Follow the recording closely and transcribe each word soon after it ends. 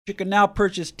You can now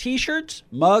purchase t-shirts,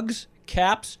 mugs,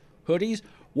 caps, hoodies,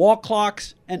 wall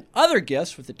clocks, and other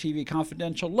gifts with the TV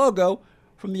Confidential logo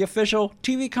from the official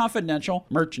TV Confidential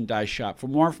merchandise shop. For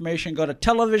more information, go to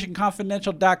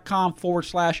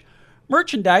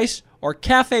televisionconfidential.com/merchandise or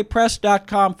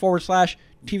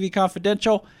cafepress.com/TV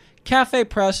Confidential,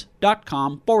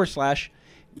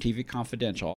 cafepress.com/TV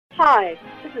Confidential. Hi,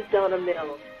 this is Donna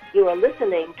Mills. You are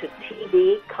listening to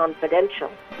TV Confidential,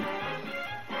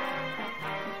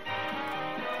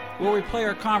 where we play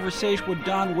our conversation with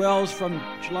Dawn Wells from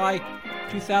July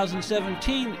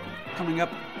 2017. Coming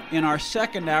up in our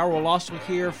second hour, we'll also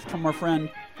hear from our friend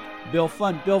Bill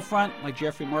Front. Bill Front, like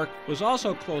Jeffrey Mark, was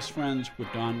also close friends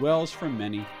with Dawn Wells for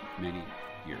many, many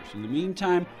years. In the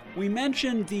meantime, we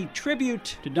mentioned the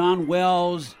tribute to Dawn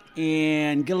Wells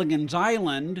in Gilligan's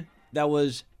Island that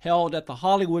was held at the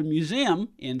Hollywood Museum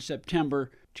in September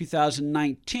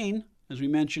 2019. As we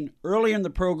mentioned earlier in the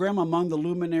program, among the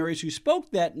luminaries who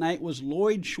spoke that night was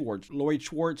Lloyd Schwartz. Lloyd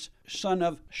Schwartz, son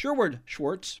of Sherwood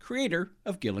Schwartz, creator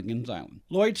of Gilligan's Island.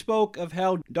 Lloyd spoke of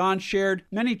how Dawn shared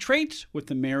many traits with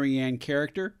the Mary Ann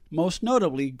character, most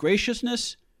notably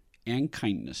graciousness and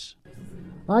kindness.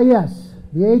 Yes,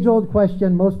 the age-old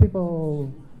question. Most people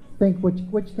think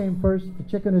which came first, the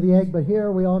chicken or the egg, but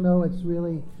here we all know it's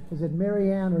really, is it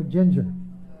Mary Ann or Ginger?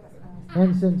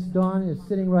 And since Dawn is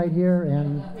sitting right here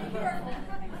and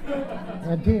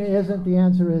Tina isn't, the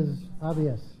answer is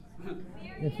obvious.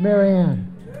 It's Mary Ann.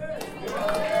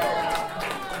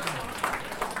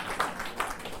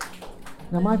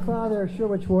 Now, my father,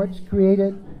 Sherwood Schwartz,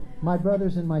 created my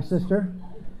brothers and my sister,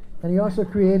 and he also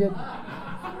created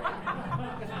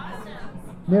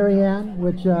Mary Ann,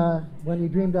 which when he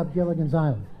dreamed up Gilligan's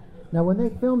Island. Now, when they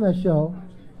filmed that show,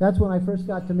 that's when I first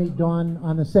got to meet Dawn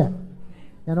on the set.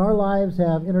 And our lives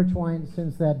have intertwined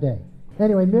since that day.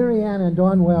 Anyway, Mary Ann and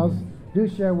Dawn Wells do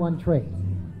share one trait: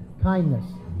 kindness.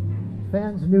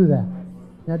 Fans knew that.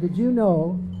 Now, did you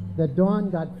know that Dawn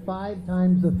got 5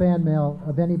 times the fan mail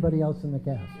of anybody else in the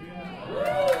cast?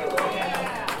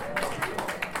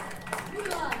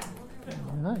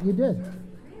 You did.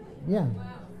 Yeah.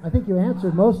 I think you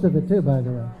answered most of it too, by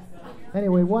the way.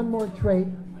 Anyway, one more trait: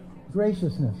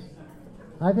 graciousness.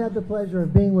 I've had the pleasure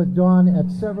of being with Dawn at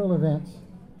several events.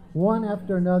 One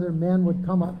after another, men would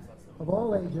come up of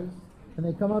all ages, and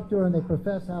they come up to her and they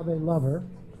profess how they love her.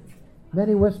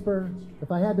 Many whisper,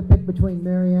 if I had to pick between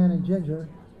Mary Ann and Ginger,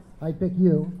 I'd pick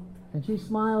you. And she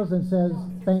smiles and says,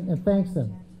 thanks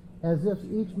them, as if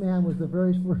each man was the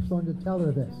very first one to tell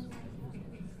her this.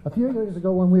 A few years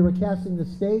ago, when we were casting the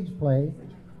stage play,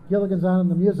 Gilligan's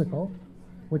Island the Musical,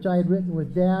 which I had written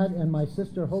with Dad and my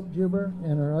sister Hope Juber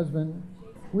and her husband,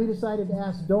 we decided to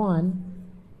ask Dawn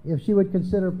if she would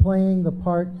consider playing the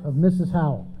part of Mrs.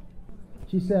 Howell.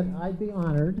 She said, I'd be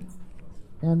honored.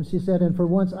 And she said, and for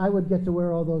once I would get to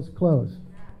wear all those clothes.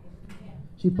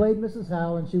 She played Mrs.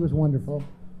 Howell and she was wonderful.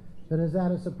 But is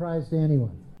that a surprise to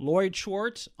anyone? Lloyd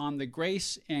Schwartz on the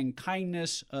grace and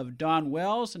kindness of Dawn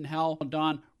Wells and how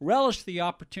Dawn relished the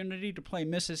opportunity to play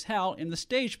Mrs. Howell in the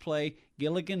stage play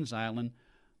Gilligan's Island,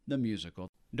 the musical.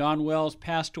 Dawn Wells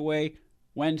passed away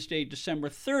Wednesday, December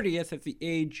 30th at the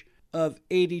age of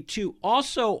 82.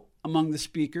 Also among the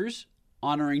speakers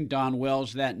honoring Dawn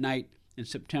Wells that night in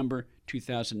September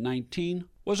 2019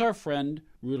 was our friend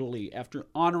Ruta Lee. After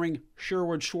honoring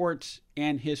Sherwood Schwartz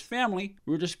and his family,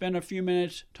 Ruta spent a few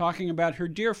minutes talking about her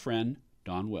dear friend,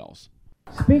 Dawn Wells.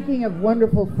 Speaking of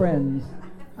wonderful friends,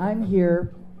 I'm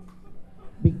here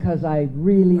because I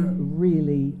really,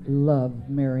 really love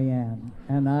Mary Ann,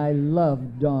 and I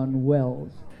love Dawn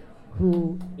Wells,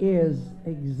 who is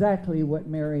exactly what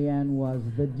Mary Ann was,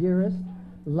 the dearest,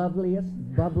 loveliest,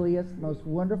 bubbliest, most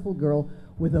wonderful girl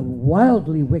with a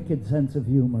wildly wicked sense of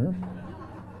humor.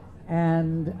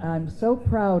 And I'm so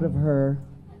proud of her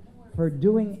for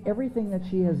doing everything that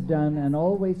she has done and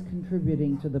always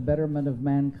contributing to the betterment of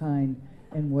mankind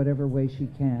in whatever way she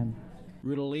can.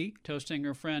 Ruta Lee toasting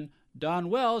her friend Dawn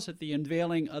Wells at the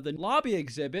unveiling of the lobby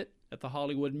exhibit at the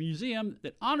Hollywood Museum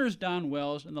that honors Dawn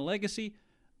Wells and the legacy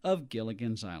of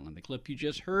Gilligan's Island. The clip you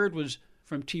just heard was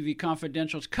from TV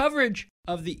Confidential's coverage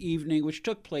of the evening, which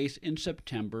took place in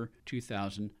September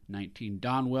 2019.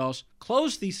 Dawn Wells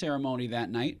closed the ceremony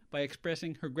that night by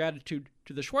expressing her gratitude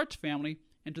to the Schwartz family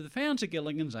and to the fans of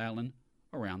Gilligan's Island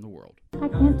around the world. I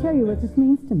can't tell you what this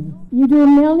means to me. You do a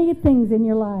million things in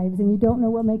your lives and you don't know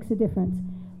what makes a difference.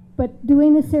 But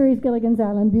doing the series Gilligan's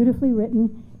Island, beautifully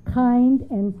written, kind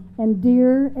and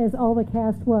dear as all the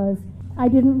cast was, I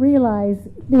didn't realize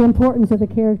the importance of the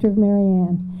character of Mary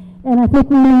Ann. And I think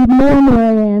we need more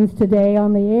Mary Anns today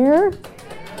on the air.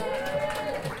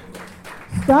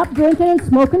 stop drinking and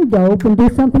smoking dope and do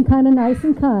something kind of nice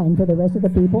and kind for the rest of the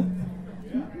people.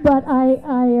 But I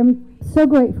am so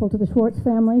grateful to the Schwartz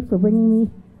family for bringing me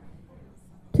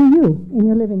to you in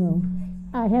your living room.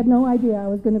 I had no idea I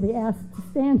was going to be asked to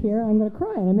stand here. I'm going to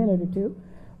cry in a minute or two.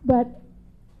 But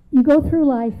you go through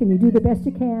life and you do the best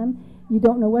you can. You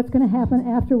don't know what's going to happen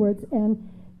afterwards. And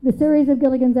the series of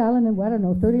Gilligan's Island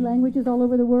in, 30 languages all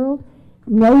over the world.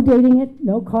 No dating it,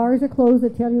 no cars or clothes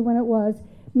that tell you when it was.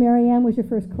 Marianne was your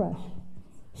first crush.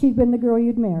 She'd been the girl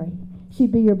you'd marry.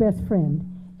 She'd be your best friend.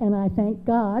 And I thank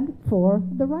God for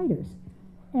the writers.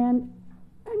 And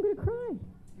I'm going to cry.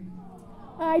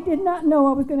 I did not know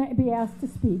I was going to be asked to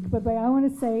speak, but I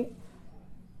want to say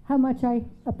how much I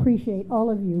appreciate all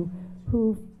of you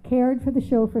who've cared for the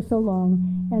show for so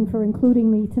long and for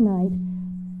including me tonight.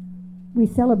 We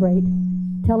celebrate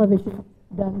television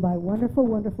done by wonderful,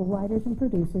 wonderful writers and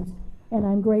producers, and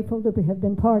I'm grateful to have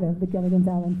been part of the Gilligan's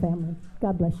Island family.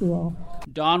 God bless you all.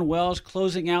 Dawn Wells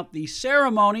closing out the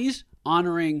ceremonies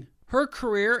honoring her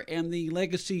career and the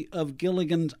legacy of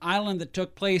Gilligan's Island that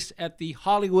took place at the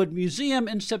Hollywood Museum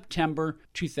in September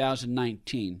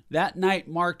 2019. That night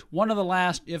marked one of the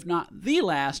last, if not the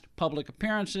last, public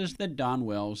appearances that Dawn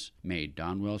Wells made.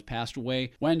 Dawn Wells passed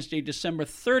away Wednesday, December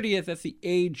 30th at the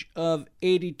age of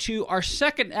 82. Our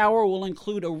second hour will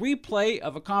include a replay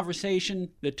of a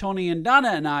conversation that Tony and Donna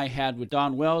and I had with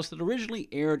Dawn Wells that originally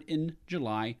aired in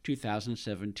July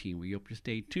 2017. We hope you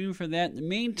stay tuned for that. In the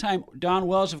meantime, Dawn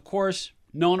Wells, of course,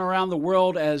 known around the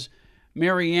world as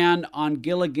Marianne on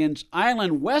Gilligan's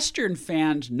Island. Western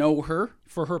fans know her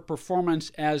for her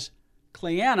performance as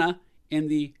Cleanna in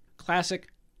the classic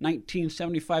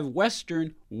 1975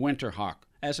 Western Winterhawk.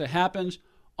 As it happens,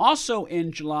 also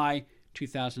in July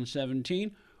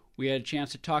 2017, we had a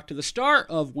chance to talk to the star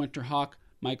of Winterhawk,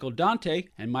 Michael Dante,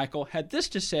 and Michael had this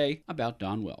to say about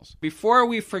Dawn Wells. Before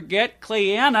we forget,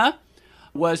 Cleanna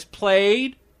was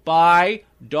played by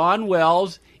Dawn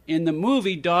Wells in the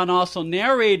movie. Dawn also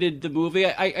narrated the movie.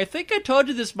 I think I told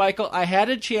you this, Michael. I had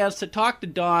a chance to talk to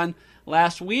Dawn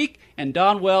last week, and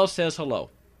Dawn Wells says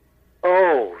hello.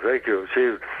 Oh, thank you.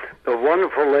 She's a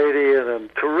wonderful lady and a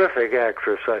terrific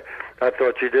actress. I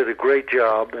thought she did a great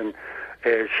job, and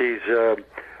she's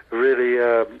really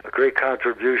a great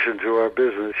contribution to our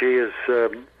business. She has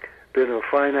been a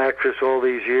fine actress all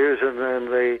these years, and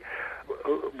a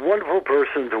wonderful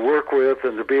person to work with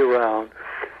and to be around.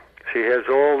 She has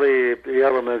all the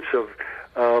elements of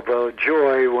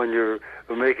joy when you're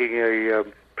making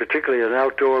particularly an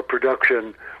outdoor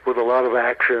production with a lot of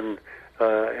action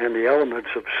and the elements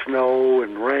of snow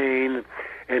and rain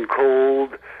and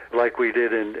cold like we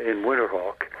did in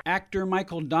Winterhawk. Actor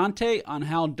Michael Dante on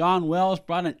how Dawn Wells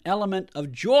brought an element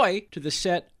of joy to the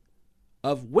set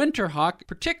of Winterhawk,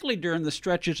 particularly during the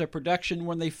stretches of production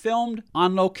when they filmed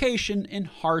on location in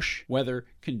harsh weather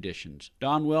conditions.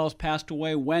 Dawn Wells passed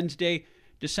away Wednesday,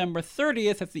 December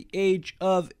 30th at the age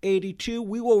of 82.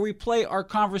 We will replay our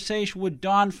conversation with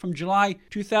Dawn from July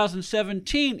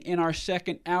 2017 in our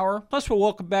second hour. Plus, we'll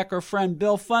welcome back our friend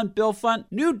Bill Funt. Bill Funt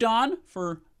knew Dawn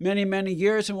for many, many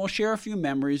years, and we'll share a few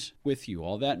memories with you.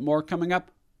 All that and more coming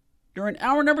up during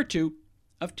hour number 2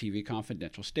 of TV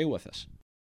Confidential. Stay with us.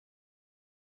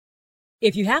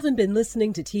 If you haven't been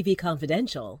listening to TV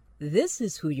Confidential, this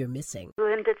is who you're missing.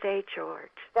 Linda J.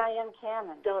 George, Diane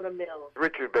Cannon, Donna Mills,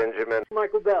 Richard Benjamin,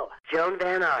 Michael Bell, Joan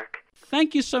Van Ark.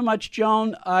 Thank you so much,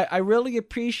 Joan. I really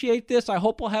appreciate this. I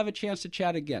hope we'll have a chance to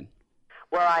chat again.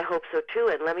 Well, I hope so too,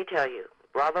 and let me tell you,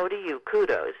 bravo to you,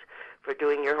 kudos for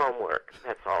doing your homework.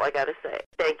 That's all I got to say.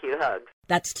 Thank you, hugs.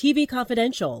 That's TV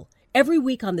Confidential, every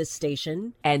week on this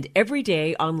station and every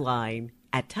day online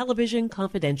at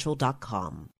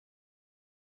televisionconfidential.com.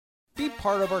 Be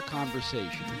part of our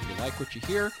conversation. If you like what you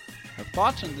hear, have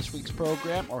thoughts on this week's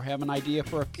program, or have an idea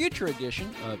for a future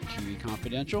edition of TV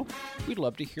Confidential, we'd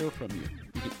love to hear from you.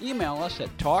 You can email us at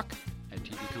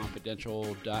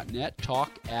talk@tvconfidential.net,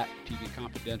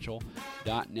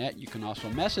 talk@tvconfidential.net. You can also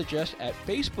message us at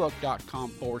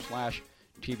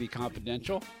facebook.com/TV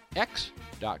Confidential,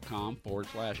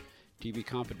 x.com/TV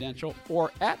Confidential,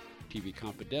 or at TV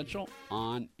Confidential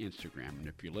on Instagram. And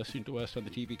if you're listening to us on the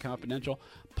TV Confidential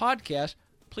podcast,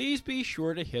 please be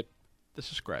sure to hit the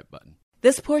subscribe button.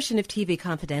 This portion of TV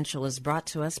Confidential is brought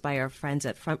to us by our friends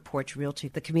at Front Porch Realty,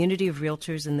 the community of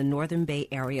realtors in the Northern Bay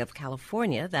area of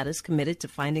California that is committed to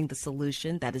finding the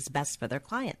solution that is best for their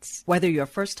clients. Whether you're a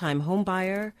first-time home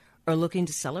buyer or looking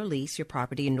to sell or lease your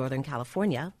property in Northern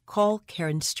California, call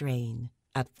Karen Strain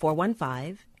at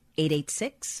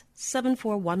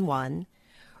 415-886-7411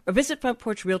 or visit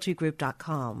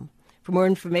frontporchrealtygroup.com for more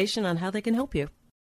information on how they can help you.